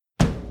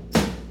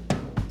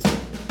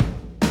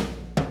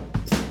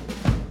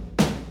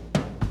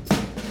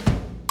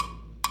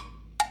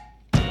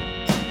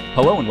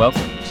Hello and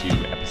welcome to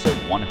episode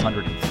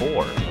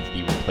 104 of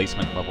the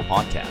Replacement Level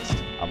Podcast.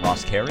 I'm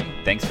Ross Carey.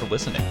 Thanks for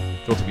listening.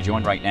 Thrilled to be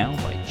joined right now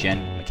by Jen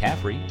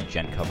McCaffrey.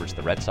 Jen covers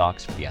the Red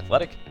Sox for The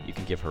Athletic. You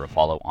can give her a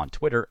follow on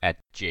Twitter at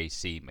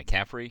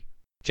JCMcCaffrey.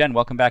 Jen,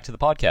 welcome back to the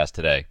podcast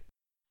today.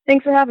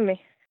 Thanks for having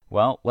me.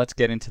 Well, let's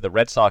get into the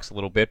Red Sox a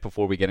little bit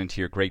before we get into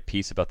your great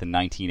piece about the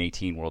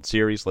 1918 World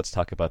Series. Let's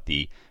talk about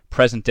the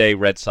present-day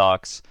Red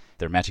Sox.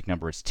 Their magic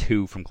number is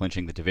 2 from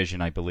clinching the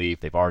division, I believe.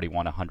 They've already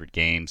won 100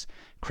 games.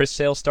 Chris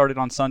Sale started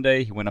on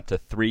Sunday. He went up to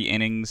 3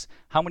 innings.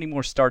 How many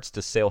more starts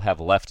does Sale have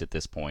left at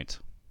this point?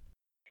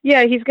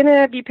 Yeah, he's going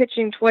to be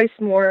pitching twice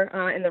more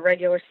in the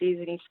regular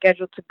season. He's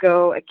scheduled to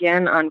go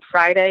again on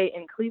Friday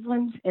in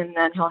Cleveland, and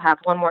then he'll have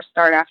one more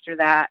start after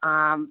that,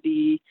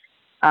 the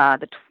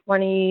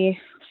 26th,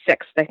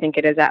 I think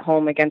it is, at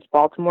home against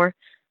Baltimore.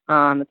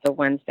 It's a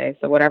Wednesday,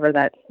 so whatever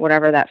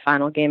that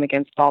final game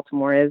against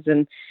Baltimore is,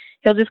 and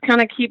he'll just kind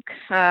of keep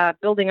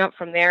building up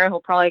from there. He'll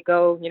probably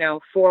go,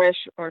 4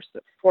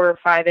 or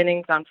 5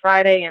 innings on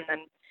Friday, and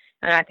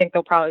I think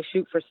they'll probably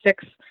shoot for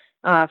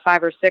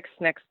 5 or 6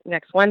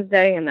 next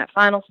Wednesday in that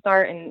final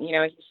start. And he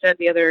said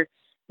the other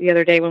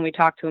day when we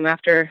talked to him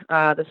after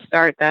the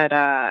start that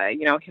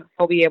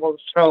he'll be able to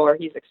throw, or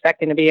he's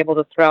expecting to be able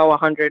to throw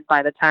 100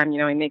 by the time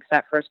he makes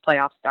that first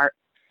playoff start.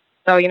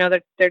 So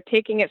they're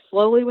taking it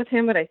slowly with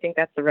him, but I think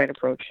that's the right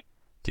approach.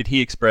 Did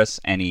he express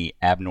any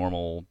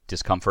abnormal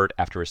discomfort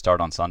after his start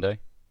on Sunday?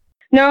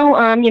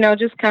 No,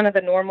 just kind of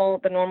the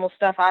normal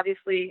stuff.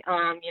 Obviously,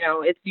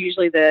 it's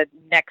usually the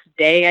next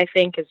day, I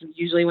think, is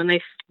usually when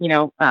they,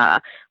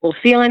 will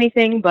feel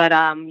anything. But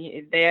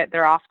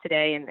they're off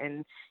today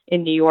and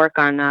in New York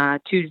on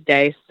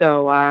Tuesday,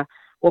 so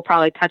we'll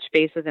probably touch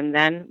base with him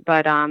then.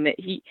 But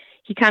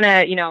he kind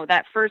of,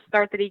 that first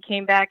start that he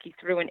came back, he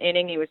threw an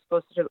inning. He was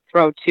supposed to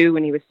throw 2,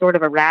 and he was sort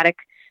of erratic.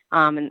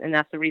 And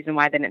that's the reason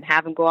why they didn't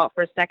have him go out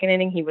for a second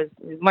inning. He was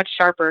much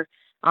sharper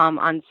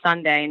on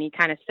Sunday, and he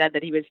kind of said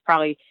that he was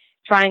probably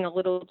trying a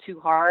little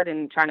too hard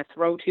and trying to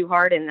throw too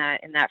hard in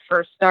that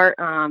first start,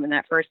 in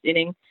that first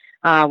inning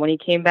when he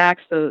came back.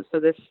 So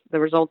the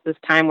results this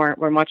time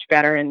were much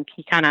better, and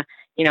he kind of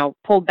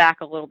pulled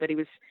back a little bit.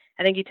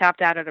 I think he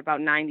topped out at about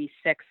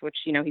 96, which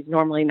he's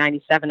normally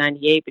 97,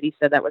 98, but he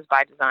said that was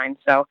by design.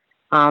 So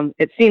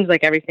it seems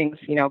like everything's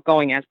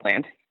going as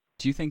planned.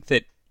 Do you think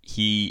that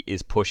he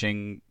is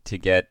pushing to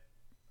get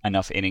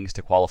enough innings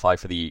to qualify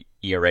for the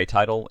ERA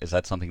title? Is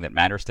that something that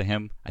matters to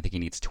him? I think he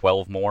needs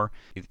 12 more.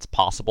 It's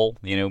possible.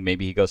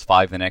 Maybe he goes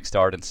 5 the next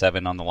start and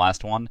 7 on the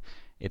last one.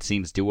 It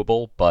seems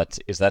doable, but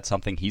is that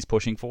something he's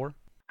pushing for?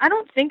 I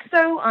don't think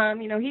so.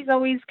 He's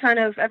always kind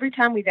of, every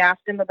time we've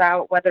asked him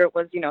about whether it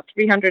was,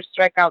 300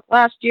 strikeouts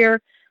last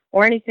year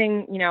or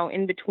anything,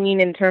 in between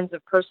in terms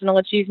of personal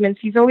achievements,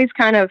 he's always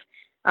kind of,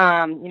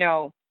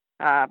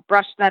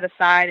 brushed that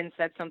aside and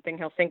said something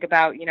he'll think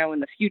about, in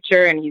the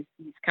future. And he's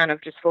kind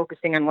of just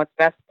focusing on what's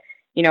best,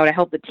 to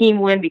help the team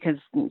win, because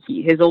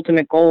his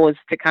ultimate goal is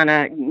to kind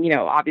of,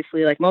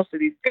 obviously, like most of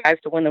these guys,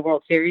 to win the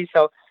World Series.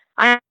 So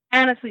I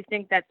honestly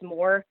think that's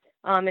more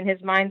in his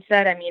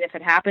mindset. I mean, if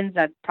it happens,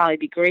 that'd probably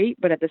be great.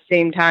 But at the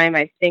same time,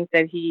 I think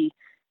that he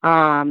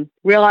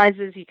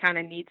realizes he kind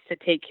of needs to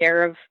take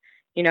care of,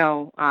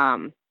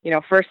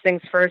 first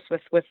things first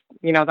with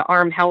the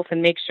arm health,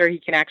 and make sure he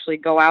can actually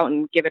go out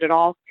and give it his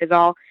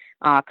all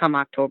come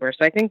October.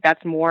 So I think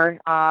that's more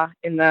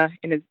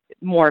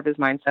more of his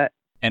mindset.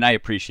 And I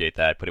appreciate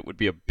that, but it would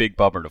be a big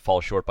bummer to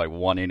fall short by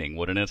 1 inning,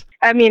 wouldn't it?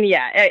 I mean,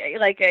 yeah,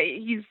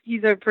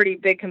 he's a pretty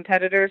big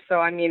competitor, so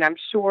I mean, I'm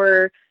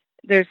sure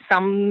there's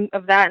some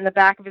of that in the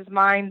back of his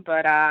mind,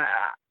 but I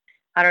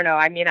don't know.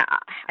 I mean,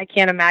 I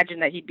can't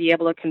imagine that he'd be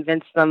able to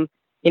convince them,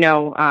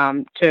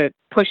 to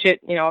push it,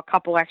 a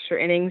couple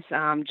extra innings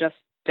just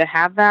to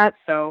have that.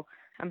 So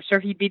I'm sure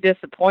he'd be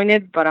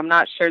disappointed, but I'm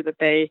not sure that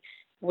they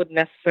would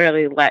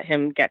necessarily let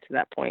him get to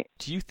that point.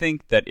 Do you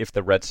think that if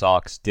the Red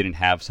Sox didn't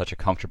have such a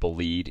comfortable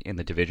lead in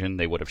the division,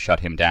 they would have shut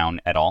him down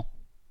at all?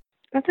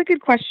 That's a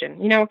good question.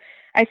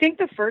 I think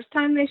the first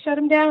time they shut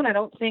him down, I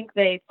don't think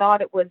they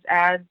thought it was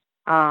as,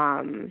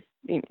 I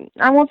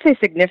won't say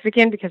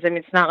significant, because I mean,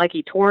 it's not like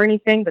he tore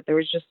anything, but there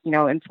was just,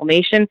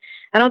 inflammation.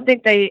 I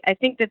think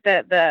that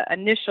the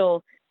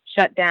initial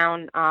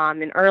shutdown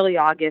in early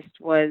August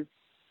was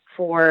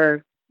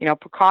for,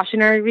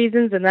 precautionary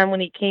reasons. And then when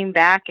he came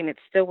back and it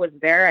still was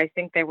there, I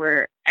think they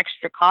were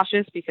extra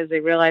cautious because they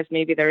realized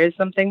maybe there is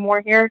something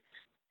more here.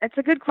 It's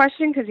a good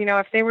question, because,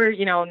 if they were,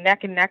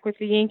 neck and neck with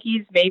the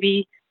Yankees,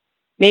 maybe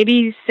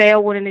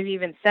Sale wouldn't have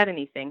even said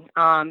anything.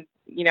 And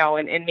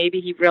maybe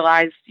he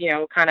realized,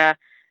 kind of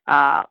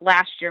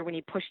last year when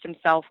he pushed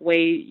himself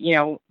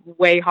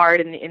way hard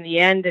in the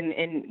end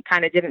and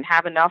kind of didn't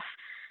have enough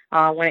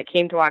when it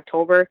came to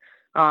October.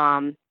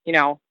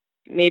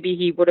 Maybe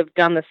he would have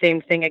done the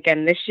same thing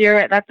again this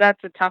year.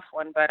 That's a tough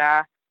one, but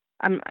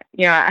I'm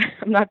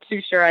not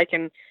too sure I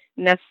can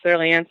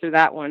necessarily answer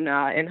that one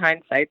in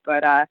hindsight.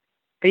 But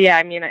yeah,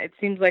 I mean, it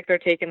seems like they're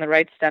taking the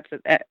right steps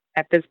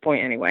at this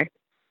point anyway.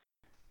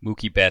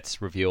 Mookie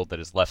Betts revealed that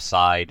his left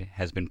side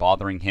has been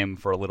bothering him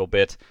for a little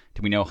bit.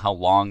 Do we know how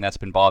long that's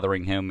been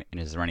bothering him, and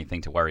is there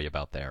anything to worry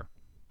about there?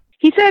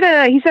 He said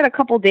a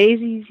couple days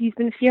he's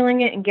been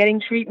feeling it and getting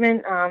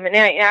treatment. And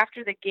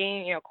after the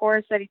game,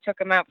 Cora said he took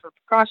him out for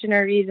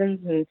precautionary reasons,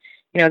 and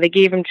they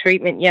gave him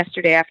treatment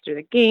yesterday after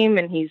the game,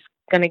 and he's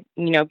going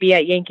to be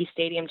at Yankee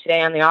Stadium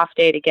today on the off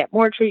day to get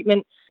more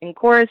treatment. And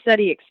Cora said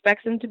he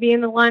expects him to be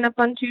in the lineup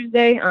on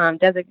Tuesday,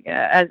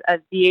 as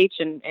DH,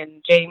 and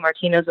JD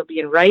Martinez will be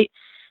in right.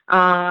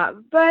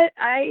 But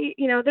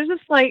there's a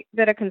slight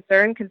bit of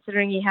concern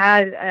considering he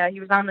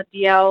was on the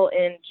DL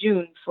in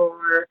June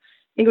for,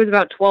 I think it was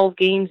about 12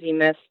 games he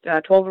missed,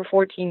 12 or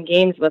 14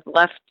 games with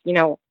left,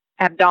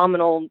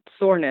 abdominal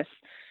soreness.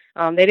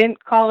 They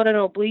didn't call it an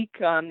oblique.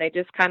 They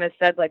just kind of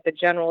said like the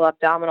general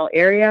abdominal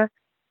area.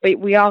 But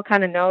we all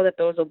kind of know that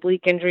those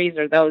oblique injuries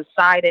or those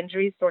side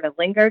injuries sort of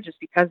linger just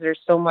because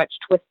there's so much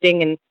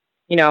twisting and,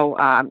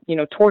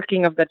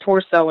 torquing of the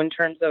torso in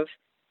terms of,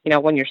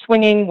 when you're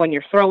swinging, when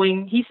you're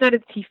throwing. He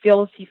said he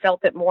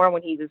felt it more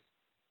when he was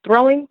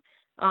throwing.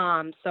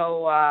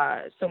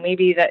 So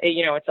maybe that,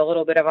 it's a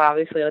little bit of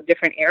obviously a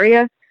different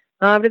area.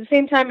 But at the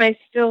same time, I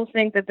still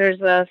think that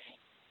there's I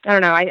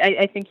don't know.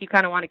 I think you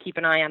kind of want to keep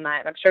an eye on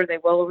that. I'm sure they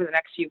will over the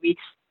next few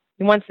weeks.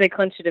 And once they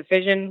clinch a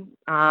division,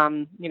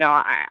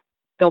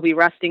 they'll be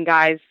resting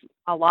guys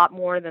a lot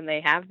more than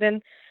they have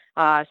been.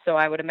 So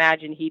I would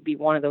imagine he'd be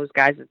one of those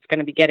guys that's going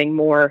to be getting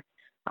more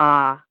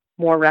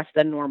rest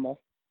than normal.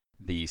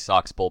 The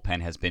Sox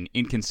bullpen has been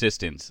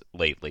inconsistent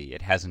lately.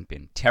 It hasn't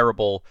been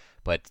terrible,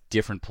 but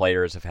different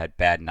players have had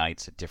bad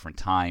nights at different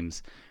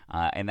times,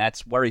 and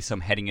that's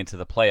worrisome heading into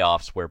the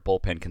playoffs where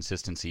bullpen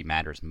consistency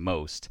matters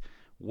most.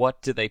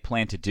 What do they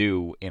plan to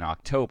do in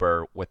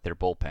October with their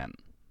bullpen?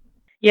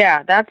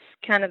 Yeah, that's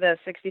kind of the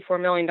 $64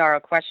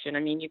 million question. I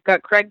mean, you've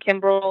got Craig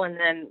Kimbrell, and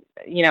then,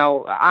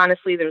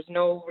 honestly, there's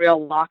no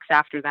real locks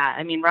after that.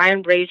 I mean,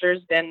 Ryan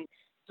Brazier's been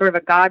sort of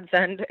a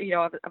godsend,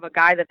 of a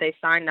guy that they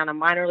signed on a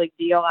minor league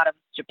deal out of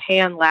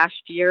Japan last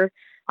year.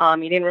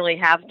 He didn't really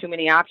have too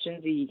many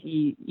options.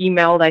 He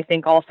emailed, I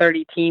think, all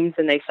 30 teams,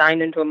 and they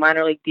signed into a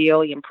minor league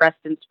deal. He impressed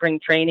in spring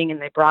training,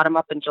 and they brought him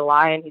up in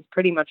July, and he's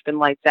pretty much been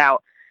lights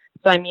out.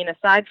 So, I mean,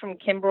 aside from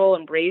Kimbrell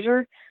and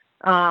Brazier,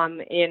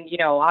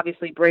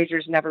 obviously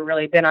Brazier's never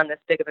really been on this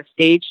big of a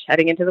stage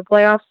heading into the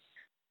playoffs.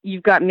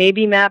 You've got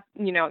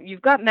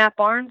Matt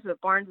Barnes,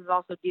 but Barnes is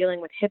also dealing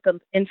with hip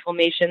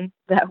inflammation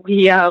that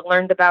we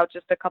learned about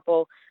just a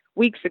couple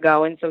weeks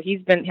ago, and so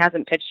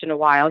hasn't pitched in a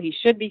while. He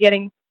should be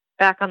getting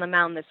back on the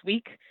mound this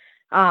week,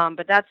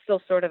 but that's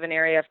still sort of an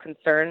area of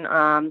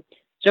concern.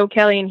 Joe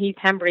Kelly and Heath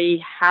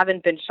Hembree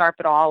haven't been sharp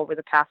at all over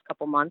the past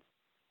couple months,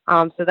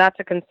 so that's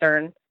a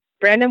concern.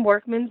 Brandon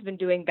Workman's been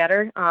doing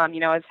better.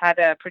 Has had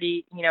a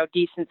pretty,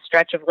 decent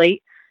stretch of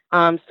late.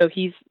 So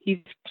he's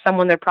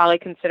someone they're probably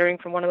considering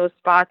for one of those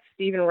spots.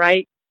 Stephen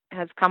Wright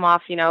has come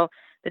off, the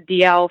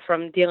DL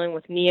from dealing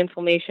with knee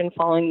inflammation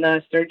following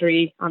the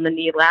surgery on the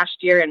knee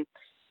last year. And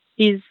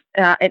he's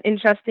an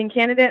interesting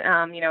candidate.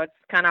 It's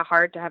kind of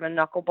hard to have a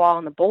knuckleball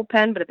in the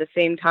bullpen, but at the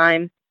same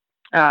time,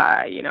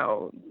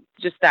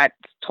 just that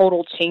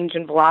total change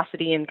in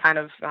velocity and kind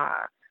of,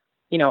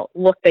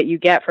 look that you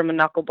get from a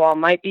knuckleball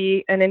might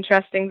be an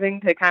interesting thing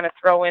to kind of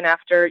throw in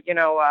after,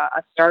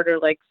 a starter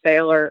like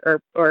Sale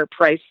or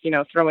Price,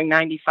 throwing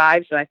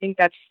 95. So I think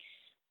that's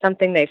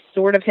something they've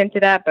sort of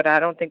hinted at, but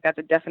I don't think that's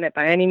a definite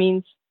by any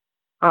means.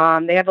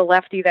 They have a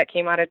lefty that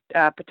came out of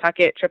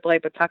Pawtucket,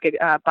 AAA Pawtucket,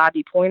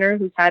 Bobby Pointer,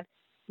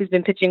 who's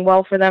been pitching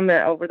well for them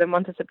over the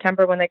month of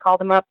September when they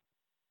called him up.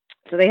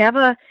 So they have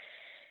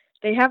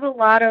a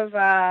lot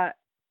of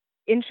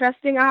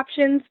interesting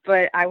options,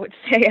 but I would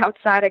say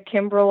outside of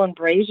Kimbrell and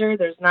Brazier,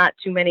 there's not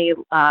too many,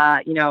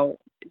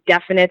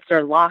 definites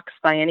or locks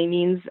by any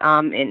means,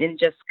 in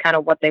just kind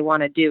of what they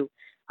want to do.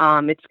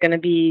 It's going to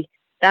be,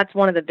 that's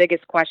one of the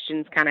biggest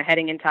questions kind of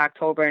heading into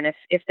October. And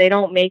if they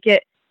don't make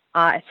it,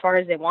 as far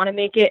as they want to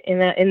make it in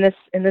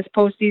this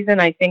postseason,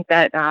 I think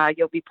that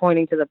you'll be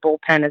pointing to the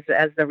bullpen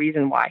as the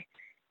reason why.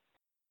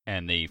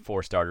 And the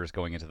four starters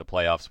going into the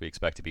playoffs, we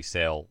expect to be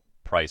Sale,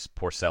 Price,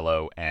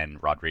 Porcello,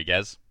 and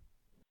Rodriguez.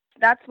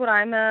 That's what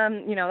I'm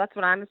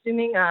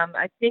assuming.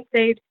 I think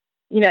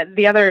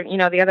the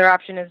other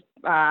option is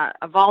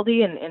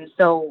Eovaldi, and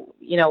so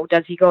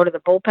does he go to the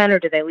bullpen or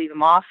do they leave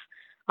him off?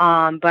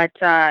 But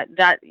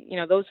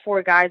those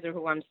four guys are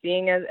who I'm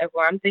seeing as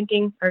who I'm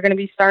thinking are going to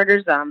be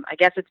starters. I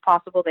guess it's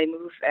possible they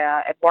move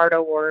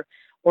Eduardo or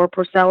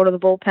Porcello to the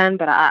bullpen,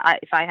 but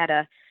if I had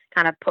to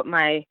kind of put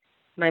my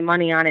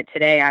money on it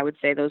today, I would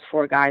say those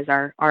four guys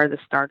are the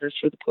starters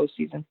for the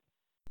postseason.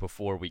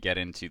 Before we get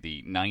into the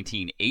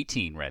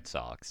 1918 Red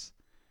Sox,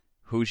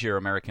 who's your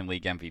American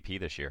League MVP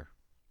this year?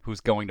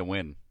 Who's going to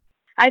win?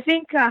 I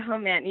think,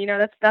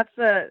 that's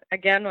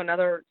again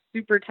another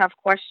super tough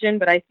question,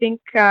 but I think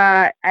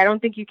I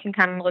don't think you can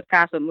kind of look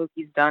past what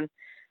Mookie's done.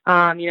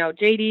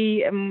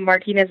 JD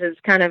Martinez has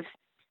kind of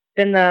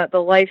been the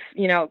life,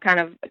 kind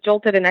of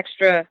jolted an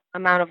extra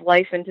amount of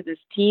life into this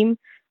team,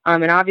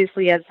 and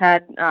obviously has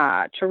had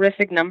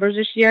terrific numbers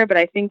this year. But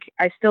I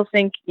still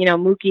think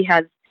Mookie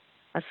has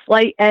a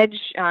slight edge.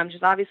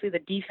 Just obviously the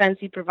defense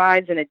he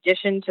provides, in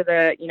addition to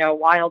the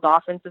wild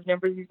offensive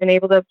numbers he's been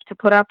able to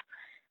put up.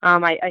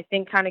 I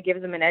think kind of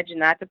gives him an edge in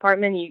that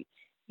department.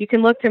 You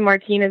can look to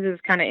Martinez's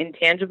kind of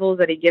intangibles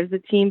that he gives the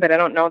team, but I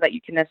don't know that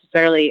you can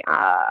necessarily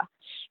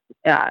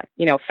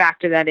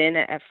factor that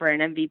in for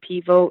an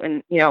MVP vote.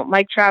 And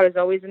Mike Trout is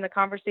always in the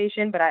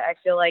conversation, but I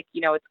feel like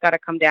it's got to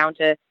come down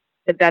to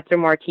Betts or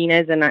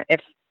Martinez. And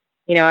if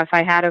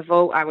I had a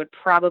vote, I would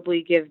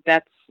probably give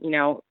Betts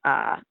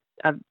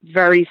a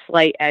very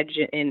slight edge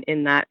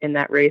in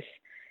that race.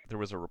 There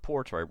was a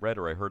report, or I read,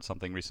 or I heard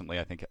something recently,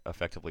 I think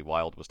Effectively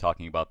Wild was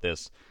talking about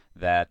this,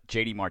 that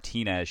JD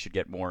Martinez should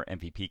get more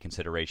MVP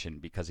consideration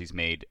because he's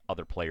made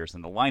other players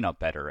in the lineup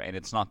better. And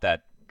it's not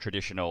that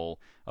traditional,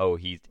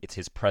 it's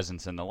his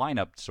presence in the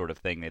lineup sort of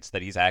thing. It's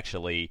that he's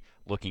actually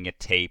looking at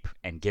tape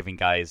and giving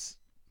guys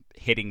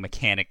hitting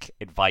mechanic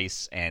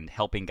advice and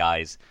helping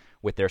guys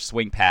with their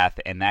swing path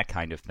and that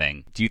kind of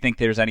thing. Do you think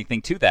there's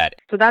anything to that?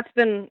 So that's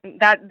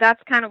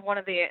kind of one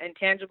of the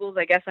intangibles,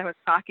 I guess I was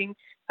talking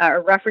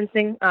or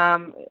referencing,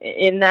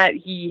 in that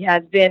he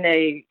has been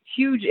a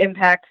huge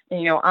impact,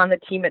 on the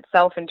team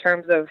itself in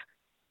terms of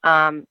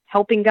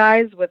helping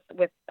guys with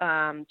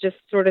just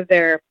sort of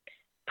their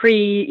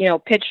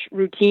pitch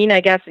routine, I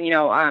guess,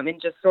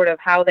 and just sort of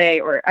how they,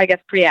 or I guess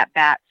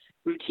pre-at-bat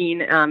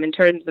routine, in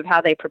terms of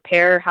how they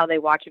prepare, how they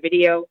watch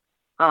video,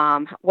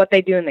 what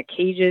they do in the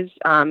cages.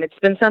 It's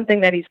been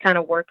something that he's kind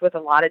of worked with a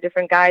lot of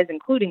different guys,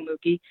 including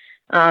Mookie,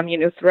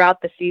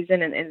 throughout the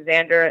season, and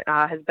Xander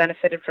has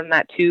benefited from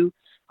that too.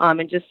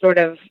 And just sort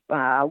of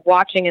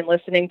watching and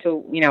listening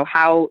to,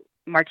 how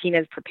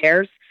Martinez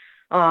prepares.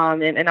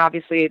 And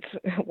obviously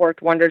it's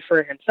worked wonders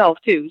for himself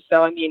too.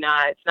 So,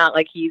 it's not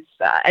like he's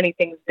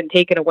anything's been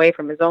taken away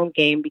from his own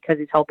game because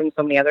he's helping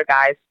so many other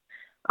guys.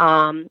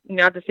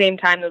 At the same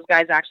time, those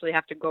guys actually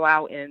have to go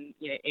out and,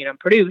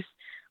 produce.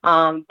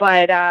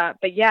 But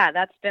yeah,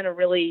 that's been a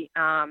really,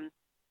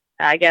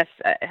 I guess,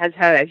 has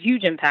had a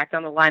huge impact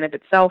on the lineup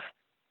itself,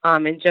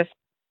 and just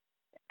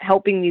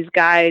helping these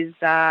guys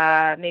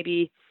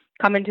maybe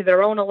come into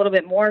their own a little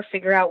bit more,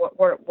 figure out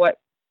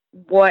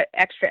what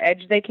extra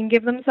edge they can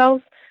give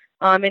themselves,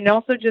 and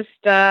also just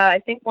I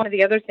think one of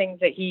the other things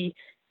that he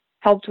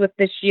helped with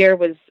this year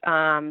was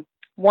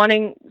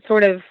wanting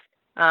sort of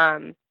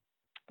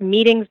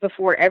meetings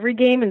before every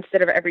game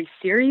instead of every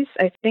series.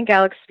 I think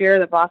Alex Speier,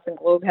 the Boston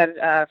Globe,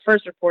 had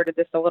first reported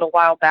this a little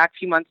while back, a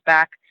few months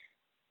back.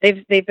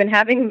 They've been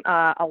having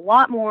a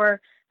lot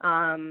more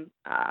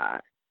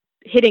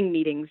hitting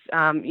meetings.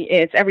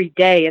 It's every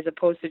day as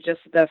opposed to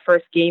just the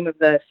first game of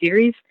the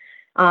series.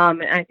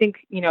 And I think,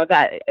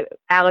 that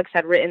Alex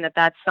had written that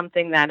that's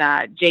something that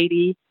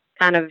JD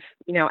kind of,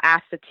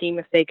 asked the team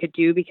if they could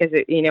do because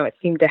it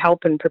seemed to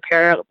help and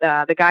prepare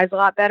the guys a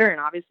lot better. And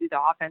obviously the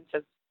offense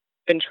has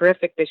been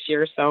terrific this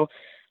year. So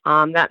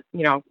that,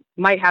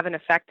 might have an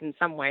effect in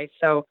some way.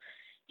 So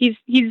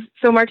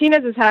so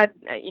Martinez has had,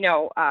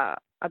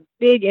 a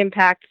big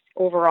impact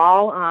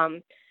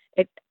overall.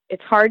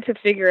 It's hard to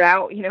figure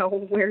out,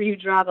 where you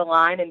draw the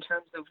line in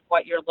terms of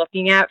what you're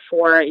looking at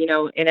for, an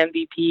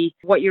MVP,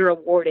 what you're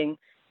awarding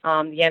the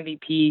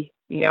MVP,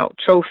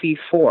 trophy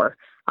for.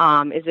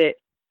 Is it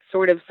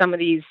sort of some of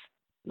these,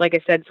 like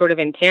I said, sort of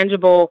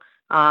intangible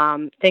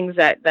things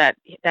that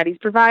he's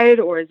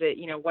provided, or is it,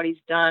 what he's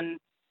done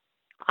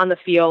on the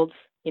field,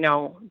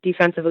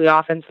 defensively,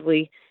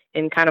 offensively,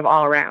 and kind of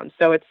all around?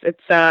 So it's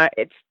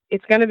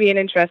going to be an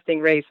interesting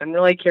race. I'm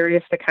really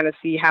curious to kind of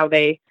see how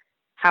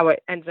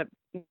it ends up,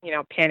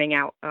 panning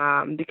out,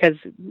 because,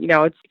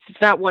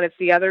 it's not one, it's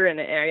the other. And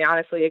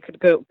honestly, it could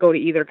go to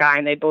either guy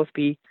and they'd both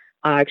be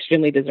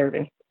extremely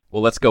deserving.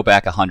 Well, let's go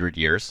back 100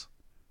 years.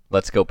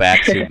 Let's go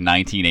back to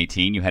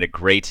 1918. You had a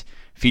great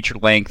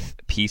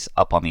feature-length piece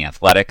up on The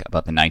Athletic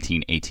about the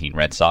 1918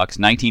 Red Sox.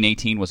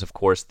 1918 was, of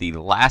course, the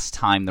last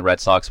time the Red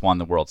Sox won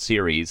the World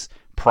Series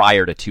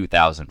prior to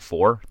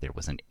 2004. There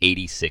was an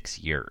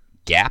 86-year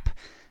gap.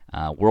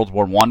 World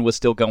War I was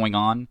still going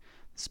on.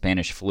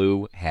 Spanish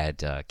flu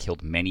had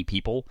killed many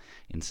people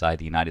inside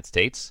the United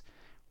States.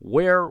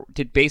 Where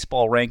did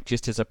baseball rank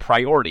just as a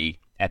priority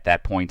at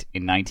that point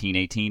in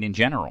 1918 in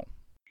general?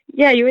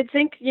 Yeah, you would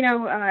think,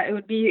 it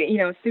would be,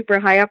 super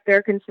high up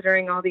there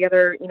considering all the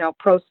other,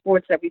 pro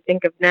sports that we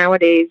think of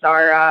nowadays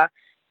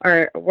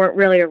weren't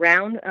really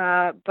around.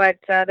 But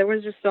there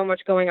was just so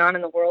much going on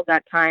in the world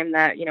that time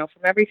that,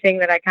 from everything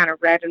that I kind of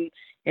read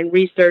and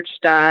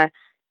researched,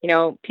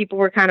 people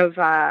were kind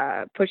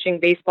of pushing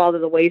baseball to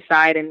the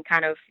wayside and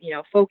kind of,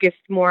 focused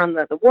more on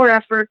the war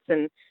efforts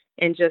and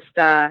just,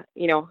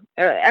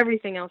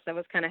 everything else that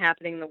was kind of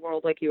happening in the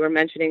world, like you were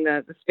mentioning,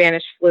 the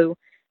Spanish flu,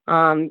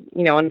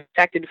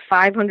 infected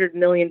 500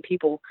 million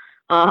people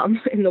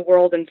in the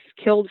world and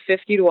killed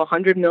 50 to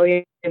 100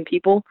 million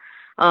people,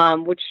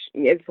 which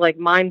is like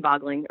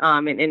mind-boggling.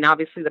 And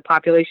obviously the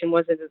population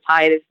wasn't as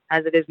high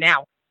as it is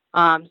now.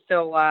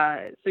 So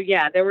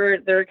yeah, there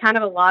were kind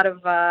of a lot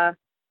of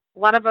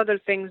other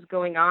things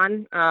going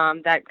on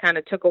that kind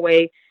of took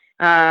away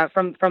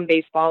from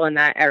baseball in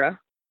that era.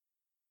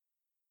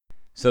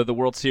 So the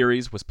World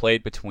Series was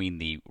played between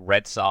the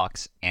Red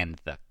Sox and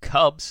the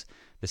Cubs.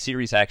 The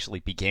series actually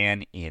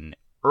began in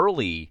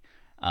early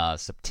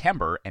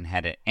September and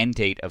had an end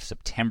date of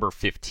September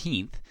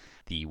 15th.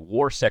 The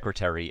War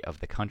Secretary of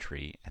the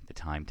country at the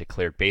time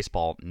declared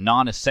baseball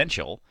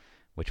non-essential,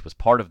 which was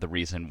part of the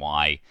reason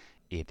why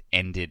it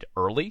ended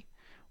early.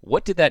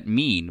 What did that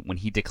mean when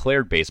he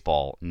declared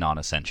baseball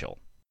non-essential?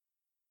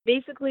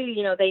 Basically,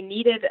 they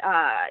needed,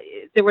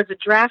 there was a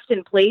draft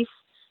in place,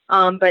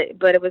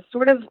 but it was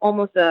sort of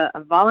almost a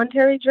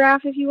voluntary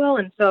draft, if you will.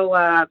 And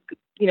so,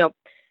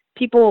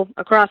 people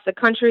across the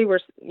country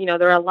were, there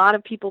were a lot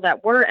of people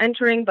that were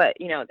entering, but,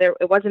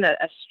 it wasn't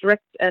a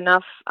strict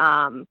enough,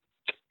 a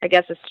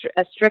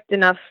strict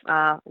enough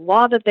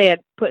law that they had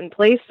put in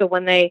place. So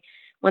when they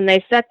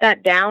set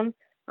that down,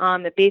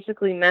 it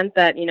basically meant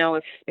that,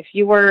 if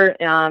you were,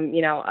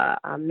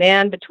 a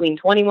man between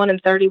 21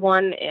 and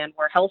 31 and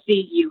were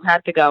healthy, you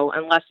had to go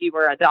unless you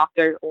were a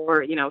doctor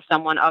or,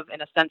 someone of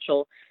an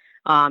essential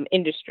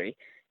industry.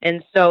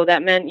 And so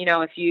that meant,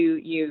 if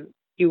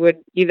you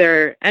would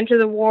either enter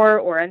the war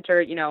or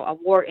enter, a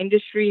war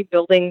industry,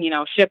 building,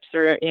 ships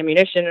or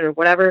ammunition or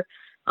whatever,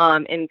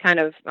 and kind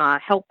of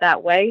help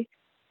that way.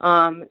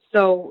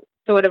 So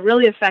it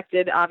really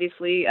affected,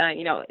 obviously,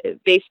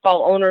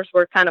 baseball owners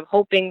were kind of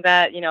hoping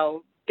that,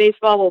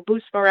 baseball will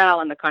boost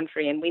morale in the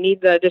country and we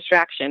need the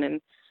distraction.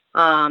 And,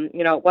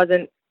 it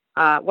wasn't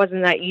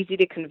that easy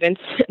to convince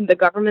the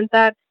government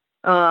that.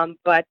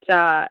 But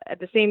at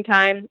the same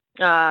time,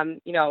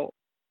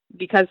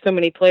 because so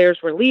many players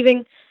were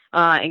leaving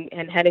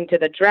and heading to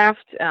the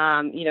draft,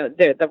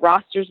 the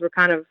rosters were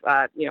kind of,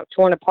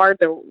 torn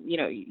apart.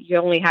 You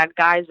only had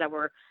guys that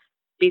were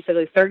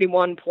basically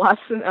 31 plus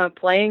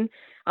playing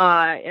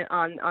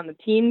on the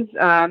teams.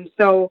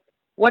 So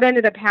what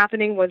ended up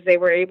happening was they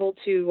were able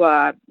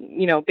to,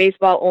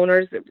 baseball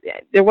owners,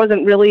 there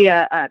wasn't really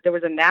there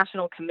was a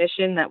national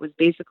commission that was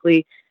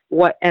basically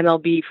what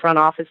MLB front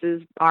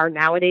offices are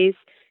nowadays.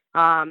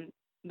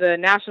 The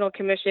National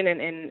Commission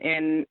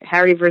and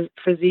Harry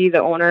Frazee,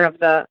 the owner of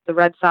the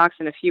Red Sox,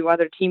 and a few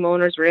other team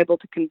owners were able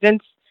to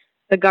convince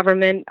the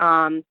government,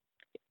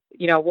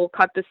 we'll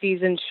cut the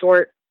season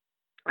short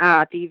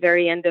at the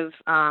very end of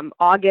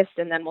August,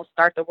 and then we'll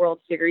start the World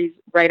Series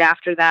right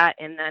after that,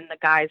 and then the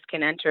guys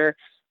can enter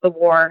the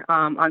war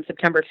on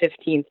September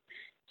 15th.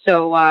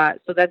 So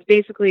that's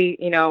basically,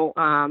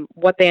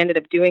 what they ended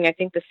up doing. I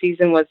think the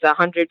season was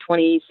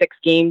 126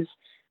 games.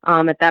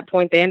 At that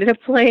point, they ended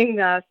up playing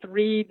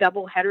 3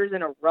 double headers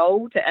in a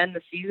row to end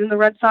the season. The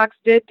Red Sox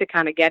did, to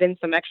kind of get in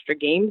some extra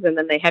games, and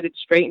then they headed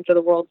straight into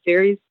the World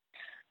Series.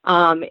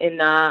 On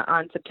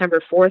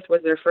September 4th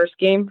was their first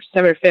game,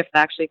 September 5th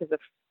actually, because the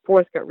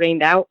 4th got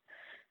rained out,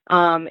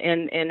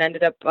 and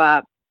ended up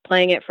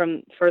playing it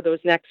for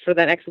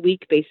that next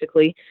week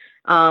basically.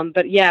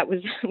 But yeah, it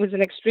was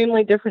an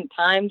extremely different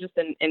time, just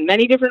in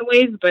many different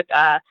ways. But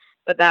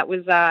that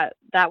was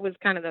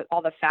kind of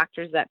all the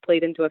factors that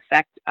played into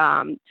effect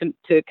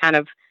to kind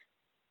of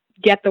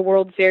get the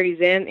World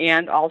Series in,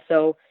 and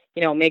also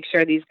make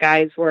sure these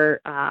guys were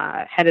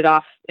headed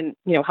off and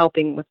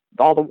helping with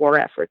all the war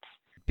efforts.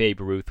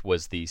 Babe Ruth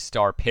was the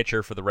star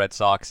pitcher for the Red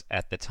Sox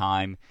at the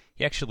time.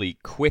 He actually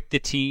quit the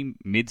team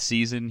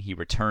mid-season. He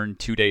returned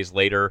 2 days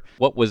later.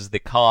 What was the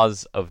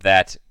cause of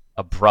that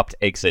abrupt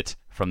exit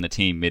from the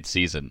team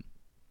mid-season?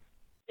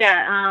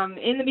 Yeah,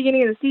 in the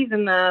beginning of the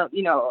season, as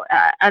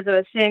I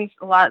was saying,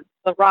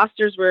 the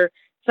rosters were,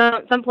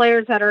 some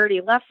players had already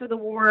left for the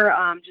war,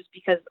 just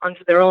because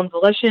under their own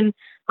volition.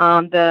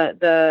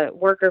 The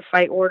worker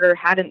fight order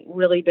hadn't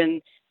really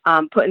been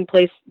put in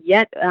place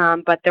yet,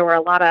 but there were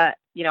a lot of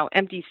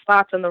empty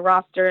spots on the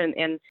roster,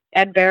 and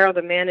Ed Barrow,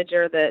 the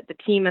manager, the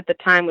team at the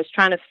time, was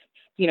trying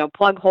to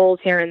plug holes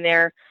here and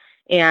there,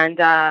 and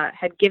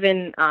had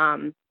given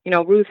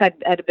Ruth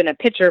had been a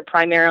pitcher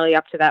primarily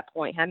up to that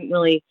point. Hadn't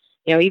really,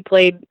 he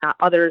played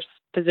other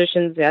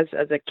positions as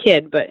a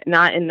kid, but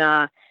not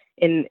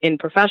in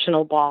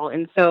professional ball.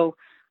 And so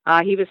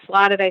he was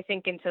slotted, I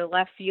think, into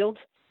left field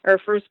or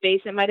first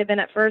base. It might have been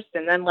at first,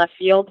 and then left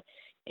field.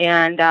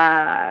 And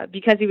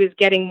because he was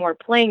getting more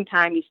playing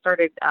time, he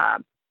started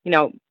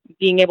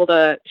being able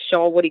to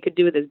show what he could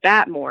do with his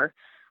bat more.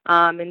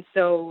 And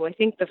so I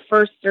think the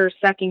first or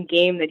second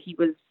game that he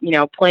was,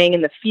 playing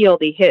in the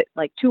field, he hit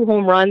like 2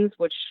 home runs,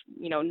 which,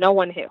 no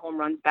one hit home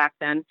runs back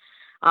then.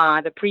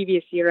 The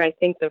previous year, I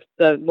think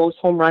the most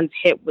home runs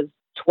hit was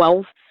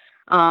 12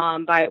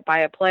 by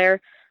a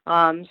player.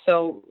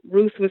 So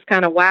Ruth was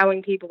kind of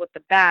wowing people with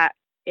the bat,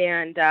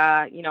 and,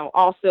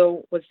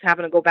 also was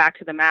having to go back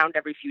to the mound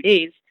every few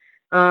days.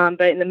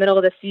 But in the middle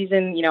of the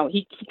season,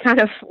 he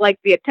kind of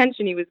liked the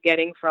attention he was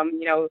getting from,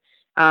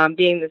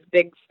 being this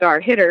big star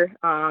hitter,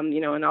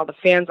 and all the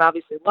fans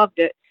obviously loved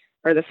it,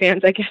 or the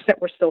fans, I guess,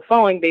 that were still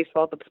following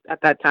baseball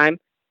at that time.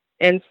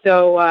 And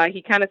so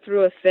he kind of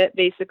threw a fit,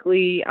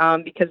 basically,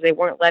 because they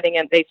weren't letting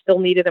him. They still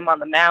needed him on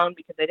the mound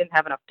because they didn't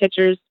have enough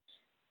pitchers,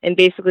 and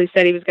basically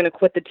said he was going to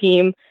quit the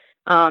team,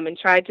 and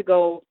tried to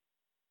go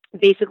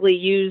basically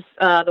use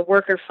the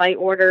worker fight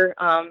order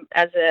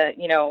as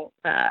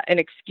an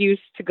excuse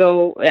to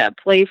go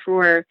play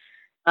for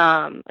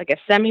like a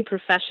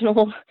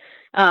semi-professional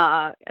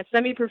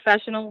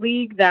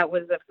league that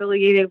was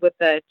affiliated with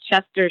the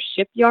Chester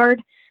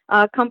Shipyard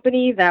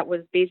company that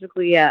was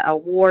basically a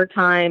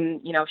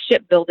wartime,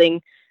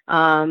 shipbuilding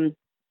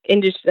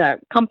industry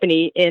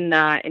company in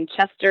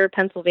Chester,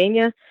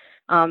 Pennsylvania,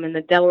 in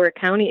the Delaware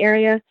County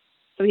area.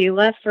 So he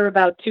left for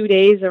about 2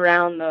 days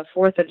around the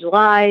 4th of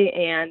July,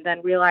 and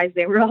then realized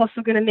they were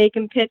also going to make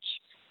him pitch.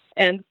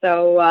 And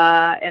so,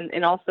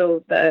 and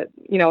also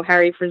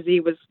Harry Frazee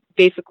was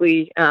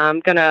basically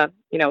going to,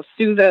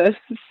 sue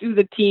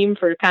the team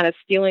for kind of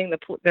stealing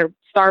their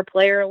star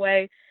player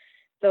away.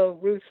 So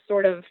Ruth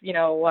sort of,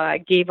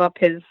 gave up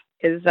his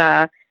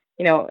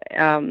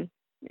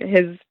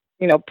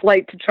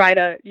plight to try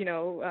to,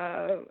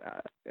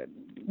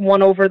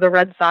 won over the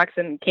Red Sox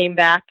and came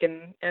back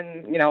and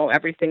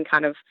everything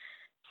kind of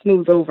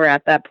smoothed over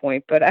at that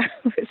point. But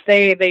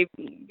they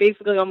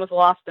basically almost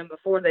lost him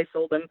before they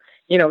sold him,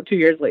 2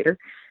 years later.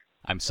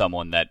 I'm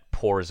someone that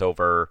pores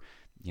over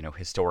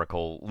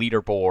historical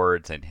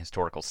leaderboards and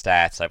historical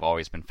stats. I've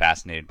always been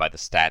fascinated by the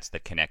stats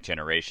that connect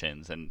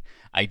generations, and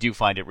I do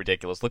find it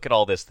ridiculous. Look at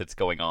all this that's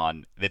going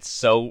on. It's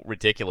so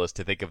ridiculous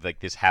to think of like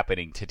this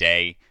happening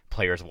today.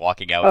 Players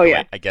walking out. Oh,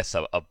 yeah. I guess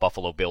a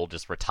Buffalo Bill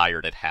just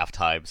retired at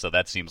halftime, so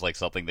that seems like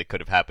something that could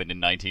have happened in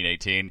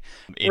 1918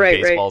 in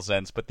baseball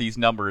sense. But these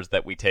numbers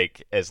that we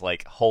take as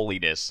like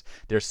holiness,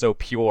 they're so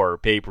pure.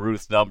 Babe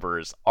Ruth's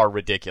numbers are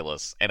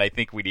ridiculous, and I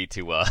think we need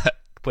to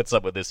put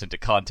some of this into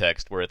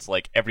context where it's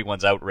like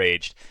everyone's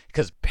outraged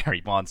because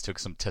Barry Bonds took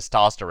some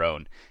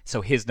testosterone,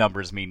 so his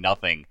numbers mean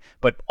nothing.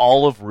 But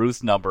all of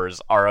Ruth's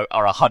numbers are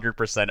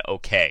 100%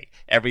 okay.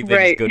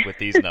 Everything's good with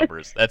these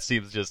numbers. That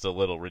seems just a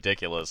little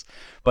ridiculous.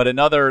 But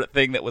another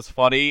thing that was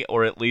funny,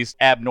 or at least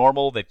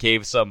abnormal, that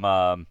gave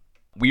some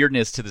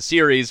weirdness to the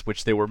series,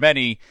 which there were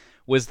many,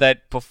 was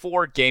that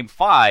before Game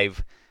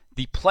 5,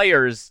 the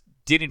players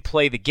didn't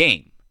play the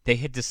game. They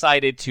had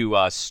decided to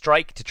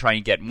strike to try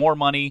and get more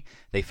money.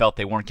 They felt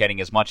they weren't getting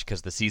as much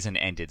because the season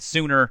ended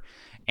sooner.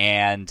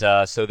 And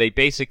so they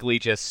basically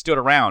just stood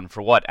around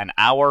for, an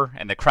hour?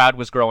 And the crowd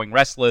was growing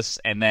restless.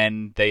 And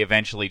then they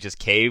eventually just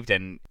caved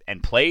and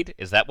played?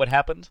 Is that what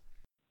happened?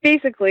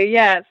 Basically,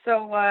 yeah.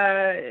 So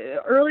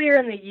earlier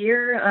in the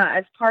year,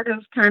 as part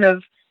of kind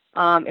of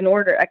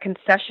a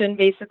concession,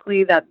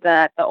 basically, that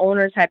the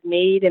owners had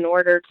made in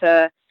order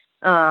to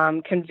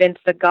convince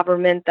the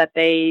government that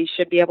they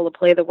should be able to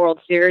play the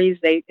World Series.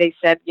 They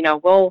said,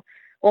 we'll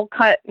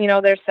cut,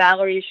 their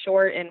salaries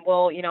short, and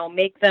we'll,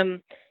 make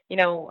them,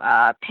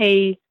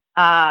 pay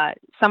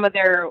some of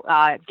their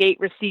gate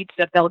receipts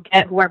that they'll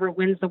get. Whoever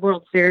wins the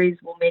World Series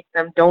will make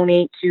them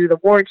donate to the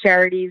war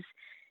charities.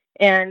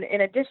 And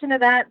in addition to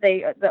that,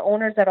 the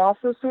owners had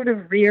also sort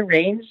of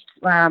rearranged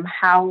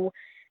how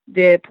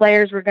the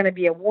players were going to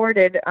be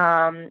awarded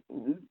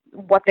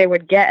what they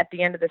would get at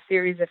the end of the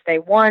series if they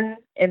won,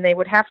 and they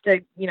would have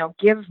to,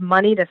 give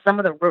money to some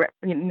of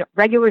the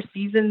regular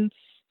season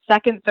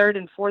second, third,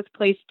 and fourth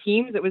place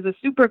teams. It was a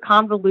super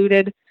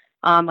convoluted,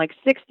 like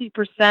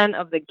 60%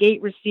 of the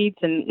gate receipts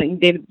and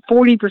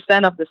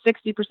 40% of the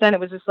 60%. It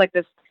was just like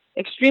this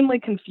extremely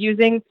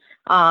confusing,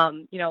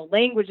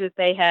 language that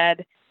they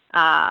had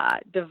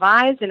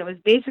devised, and it was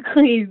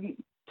basically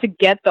to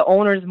get the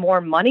owners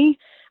more money.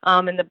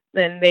 And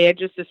they had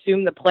just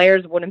assumed the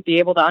players wouldn't be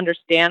able to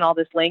understand all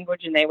this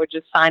language, and they would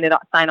just sign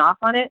off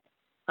on it.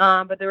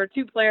 But there were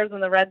two players on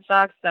the Red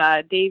Sox,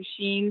 Dave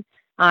Sheen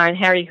and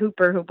Harry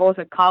Hooper, who both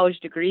had college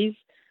degrees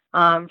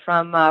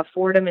from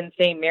Fordham and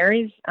St.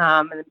 Mary's.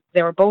 And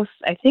they were both,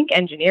 I think,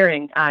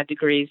 engineering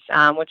degrees,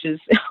 which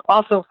is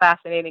also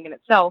fascinating in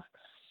itself.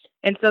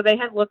 And so they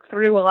had looked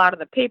through a lot of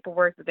the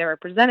paperwork that they were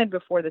presented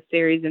before the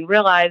series and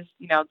realized,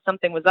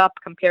 something was up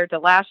compared to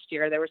last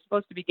year. They were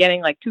supposed to be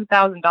getting like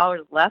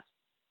 $2,000 less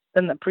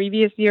than the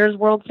previous year's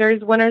World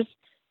Series winners.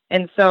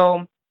 And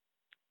so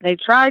they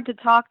tried to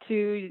talk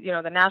to,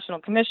 the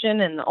National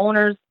Commission and the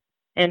owners,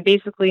 and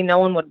basically no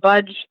one would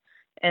budge.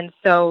 And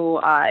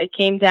so it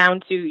came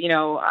down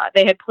to,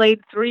 they had played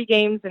 3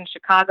 games in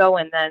Chicago,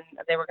 and then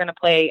they were going to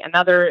play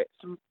another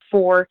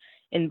 4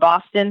 in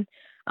Boston.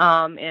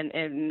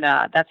 And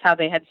that's how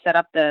they had set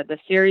up the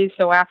series.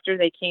 So after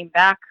they came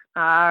back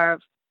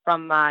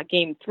from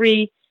Game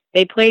 3,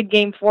 they played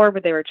Game 4,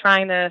 but they were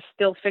trying to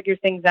still figure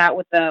things out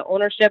with the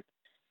ownership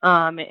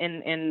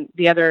and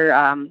the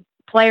other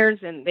players,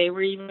 and they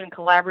were even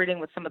collaborating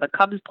with some of the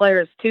Cubs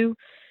players too.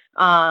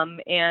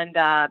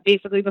 And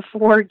basically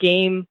before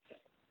Game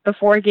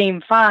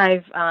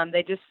 5,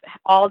 they just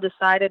all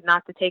decided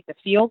not to take the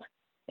field,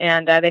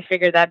 and they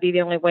figured that'd be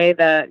the only way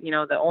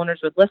the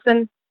owners would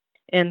listen.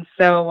 And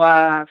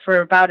so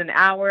for about an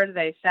hour,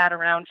 they sat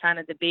around trying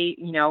to debate,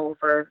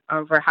 over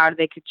how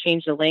they could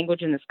change the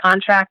language in this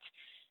contract.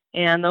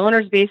 And the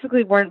owners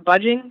basically weren't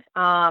budging.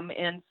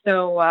 And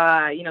so,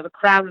 the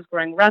crowd was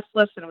growing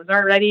restless, and it was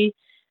already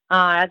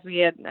As we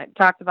had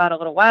talked about a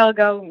little while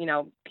ago,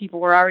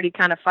 people were already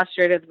kind of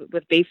frustrated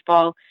with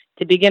baseball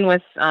to begin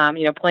with,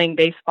 playing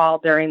baseball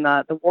during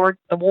the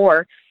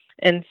war.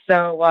 And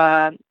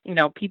so,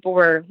 people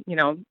were,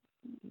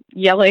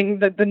 yelling.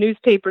 The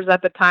newspapers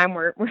at the time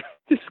were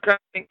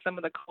describing some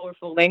of the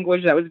colorful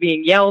language that was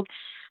being yelled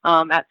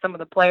at some of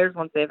the players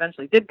once they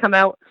eventually did come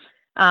out.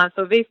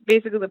 So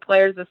basically the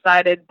players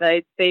decided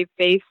they'd save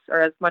face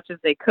or as much as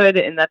they could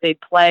and that they'd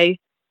play,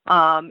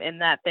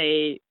 and that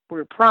they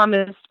were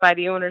promised by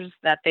the owners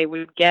that they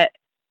would get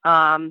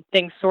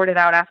things sorted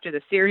out after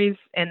the series,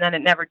 and then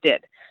it never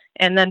did.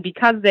 And then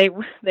because they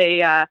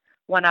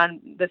went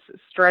on this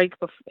strike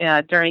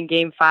during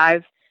Game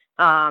 5,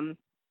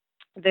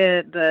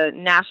 the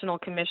National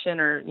Commission,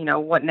 or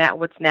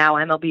what's now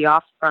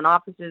MLB front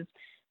offices,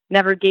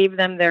 never gave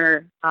them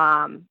their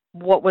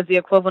what was the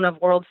equivalent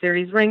of World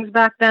Series rings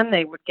back then.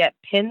 They would get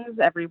pins.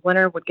 Every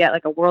winner would get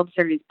like a World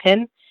Series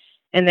pin,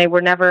 and they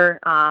were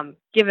never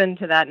given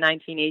to that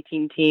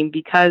 1918 team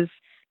because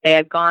they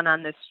had gone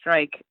on this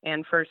strike.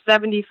 And for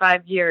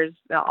 75 years,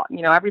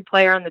 every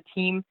player on the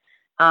team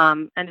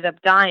ended up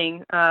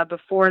dying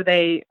before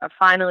they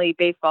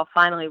baseball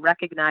finally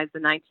recognized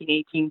the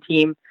 1918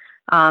 team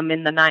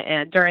during the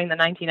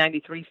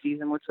 1993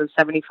 season, which was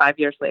 75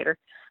 years later.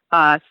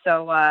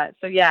 So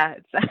yeah,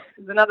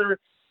 it's another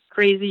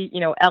crazy,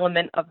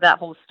 element of that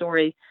whole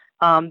story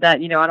that,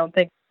 I don't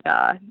think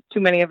too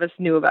many of us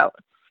knew about.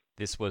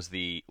 This was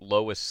the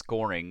lowest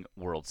scoring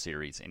World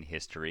Series in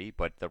history,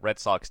 but the Red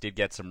Sox did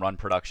get some run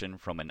production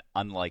from an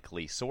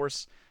unlikely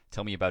source.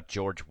 Tell me about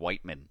George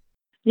Whiteman.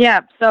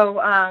 Yeah, so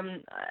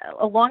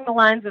along the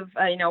lines of,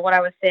 what I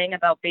was saying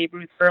about Babe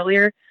Ruth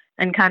earlier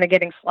and kind of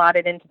getting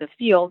slotted into the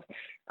field,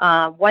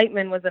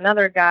 Whiteman was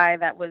another guy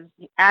that was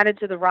added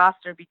to the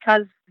roster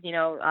because,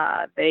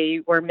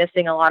 they were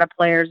missing a lot of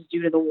players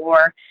due to the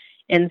war.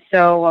 And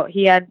so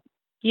he had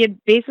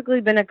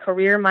basically been a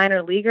career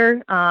minor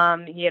leaguer.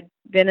 He had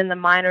been in the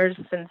minors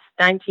since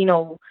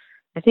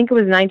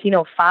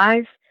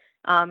 1905.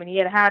 And he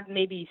had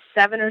maybe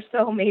 7 or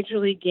so major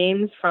league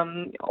games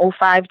from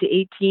 05 to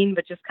 18,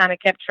 but just kind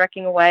of kept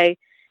trekking away.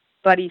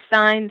 But he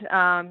signed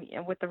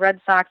with the Red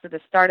Sox at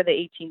the start of the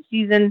 18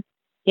 season.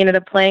 He ended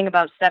up playing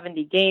about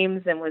 70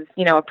 games and was,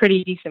 a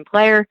pretty decent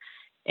player.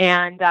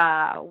 And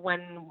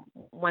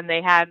when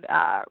they had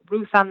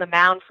Ruth on the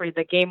mound for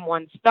the Game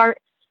 1 start,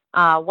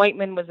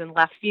 Whiteman was in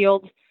left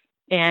field,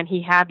 and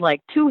he had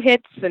like 2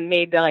 hits and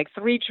made like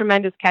 3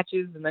 tremendous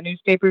catches. And the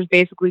newspapers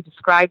basically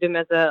described him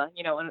as a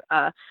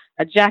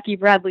Jackie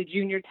Bradley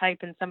Jr.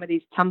 type in some of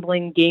these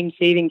tumbling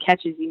game-saving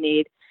catches he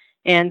made.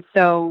 And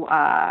so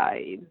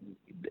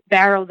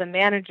Barrow, the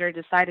manager,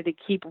 decided to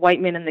keep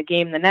Whiteman in the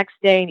game the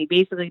next day, and he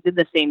basically did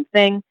the same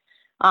thing.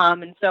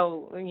 And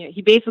so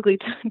he basically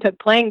took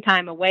playing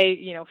time away,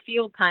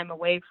 field time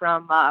away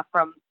from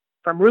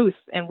Ruth.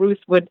 And Ruth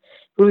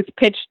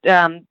pitched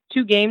 2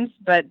 games,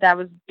 but that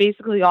was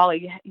basically all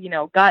he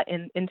got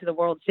into the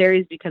World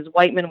Series because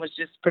Whiteman was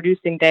just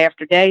producing day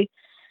after day.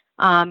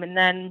 And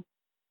then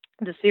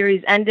the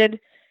series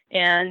ended.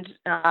 And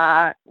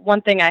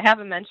one thing I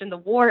haven't mentioned, the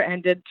war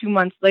ended 2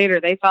 months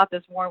later. They thought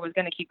this war was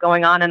going to keep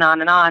going on and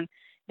on and on.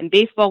 And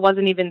baseball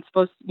wasn't even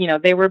supposed to,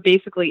 they were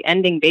basically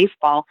ending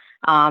baseball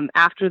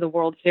after the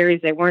World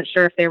Series. They weren't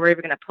sure if they were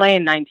ever going to play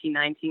in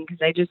 1919 because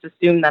they just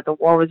assumed that the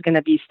war was going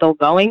to be still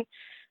going.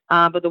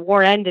 But the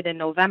war ended in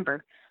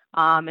November.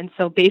 And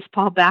so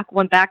baseball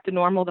went back to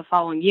normal the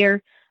following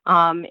year.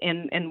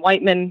 And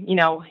Whiteman,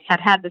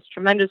 had this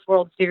tremendous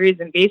World Series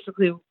and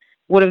basically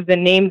would have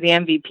been named the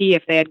MVP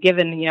if they had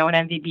given, an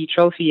MVP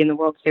trophy in the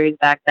World Series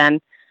back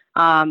then.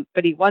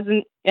 But he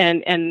wasn't.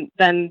 And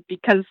then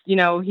because,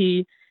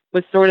 he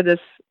was sort of this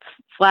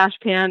flash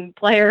pan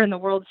player in the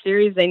World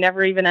Series, they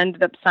never even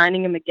ended up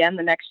signing him again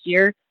the next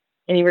year.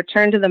 And he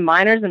returned to the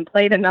minors and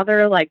played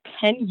another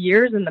 10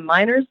 years in the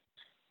minors,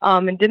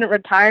 and didn't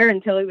retire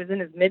until he was in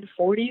his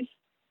mid-40s.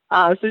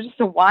 So just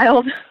a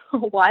wild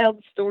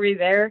story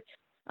there.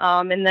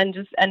 And then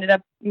just ended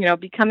up,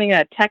 becoming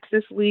a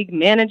Texas League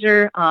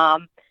manager,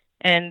 and,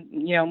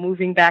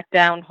 moving back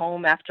down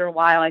home after a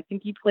while. I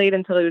think he played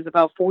until he was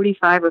about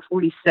 45 or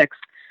 46.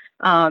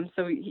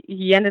 So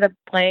he ended up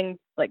playing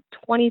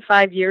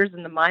 25 years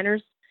in the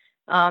minors.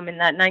 And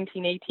that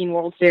 1918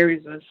 World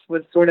Series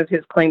was sort of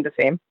his claim to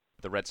fame.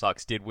 The Red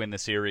Sox did win the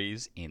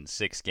series in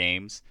 6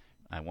 games.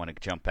 I want to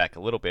jump back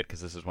a little bit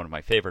because this is one of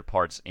my favorite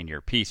parts in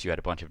your piece. You had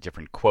a bunch of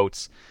different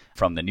quotes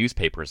from the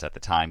newspapers at the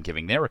time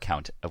giving their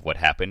account of what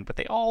happened, but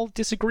they all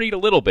disagreed a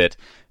little bit.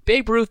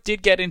 Babe Ruth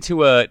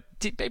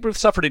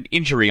suffered an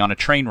injury on a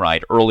train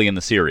ride early in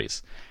the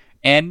series.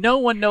 And no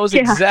one knows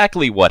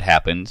exactly what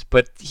happened,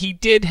 but he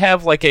did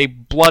have a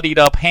bloodied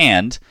up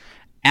hand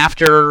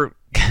after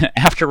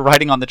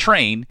riding on the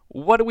train.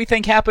 What do we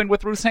think happened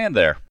with Ruth's hand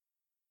there?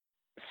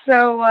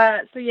 So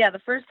yeah,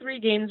 the first 3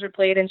 games were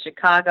played in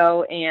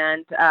Chicago,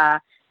 and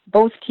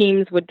both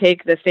teams would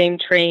take the same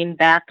train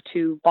back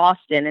to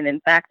Boston. And in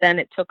fact, then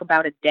it took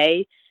about a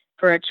day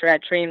for a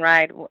train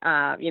ride.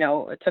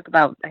 It took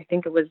about, I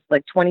think it was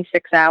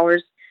 26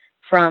 hours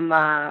from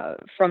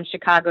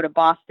Chicago to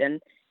Boston.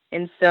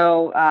 And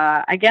so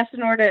I guess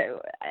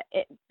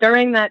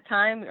during that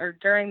time or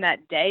during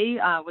that day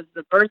was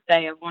the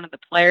birthday of one of the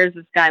players,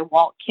 this guy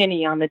Walt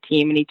Kinney on the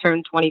team, and he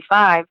turned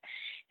 25.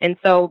 And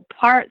so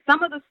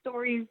some of the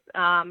stories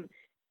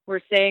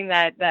were saying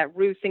that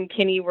Ruth and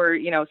Kinney were,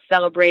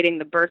 celebrating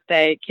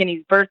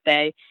Kinney's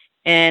birthday.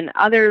 And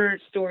other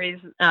stories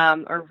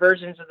or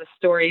versions of the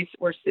stories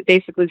were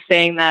basically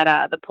saying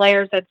that the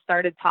players had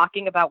started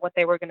talking about what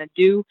they were going to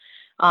do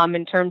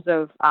in terms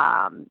of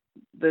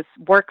this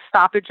work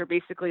stoppage, or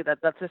basically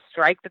that's a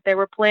strike that they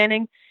were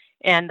planning,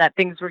 and that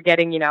things were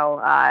getting,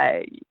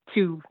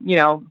 too,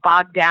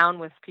 bogged down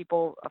with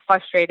people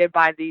frustrated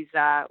by these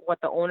what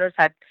the owners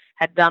had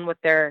done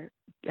with their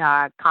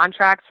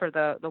contracts for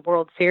the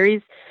World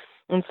Series.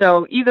 And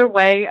so either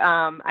way,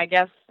 I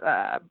guess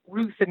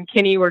Ruth and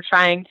Kinney were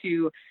trying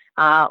to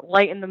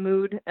lighten the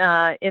mood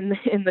in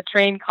the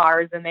train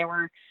cars, and they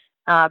were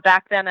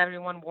back then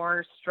everyone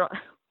wore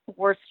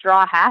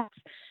straw hats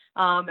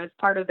as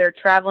part of their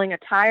traveling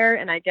attire.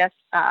 And I guess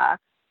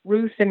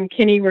Ruth and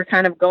Kinney were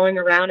kind of going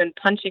around and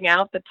punching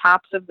out the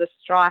tops of the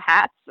straw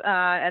hats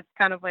as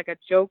kind of like a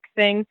joke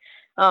thing,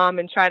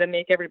 and try to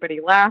make everybody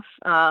laugh.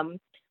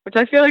 Which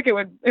I feel like it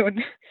would,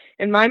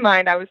 in my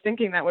mind, I was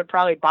thinking that would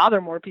probably bother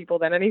more people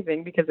than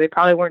anything, because they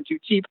probably weren't too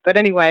cheap. But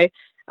anyway,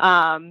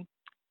 one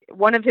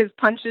of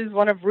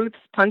Ruth's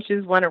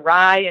punches went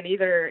awry and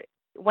either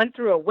went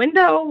through a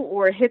window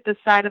or hit the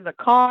side of the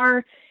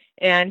car.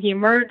 And he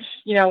emerged,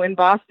 in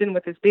Boston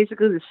with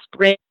basically this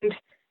sprained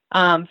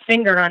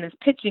finger on his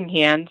pitching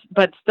hand,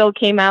 but still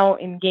came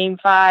out in Game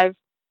 4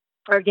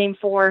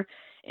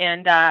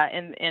 and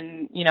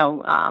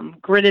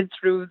gritted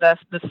through the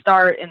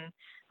start, and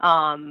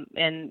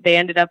they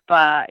ended up,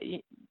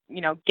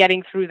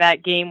 getting through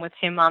that game with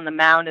him on the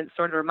mound. It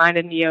sort of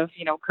reminded me of,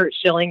 Curt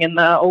Schilling in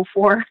the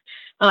 2004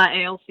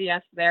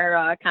 ALCS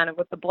there, kind of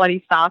with the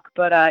bloody sock.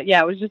 But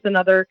it was just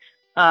another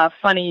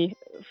funny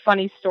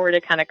story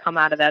to kind of come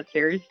out of that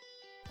series.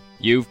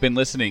 You've been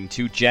listening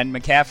to Jen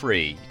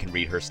McCaffrey. You can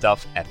read her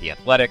stuff at The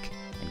Athletic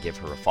and give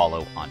her a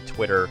follow on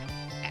Twitter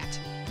at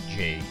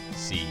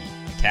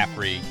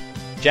JCMcCaffrey.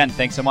 Jen,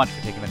 thanks so much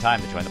for taking the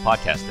time to join the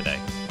podcast today.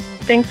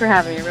 Thanks for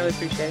having me. I really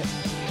appreciate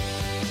it.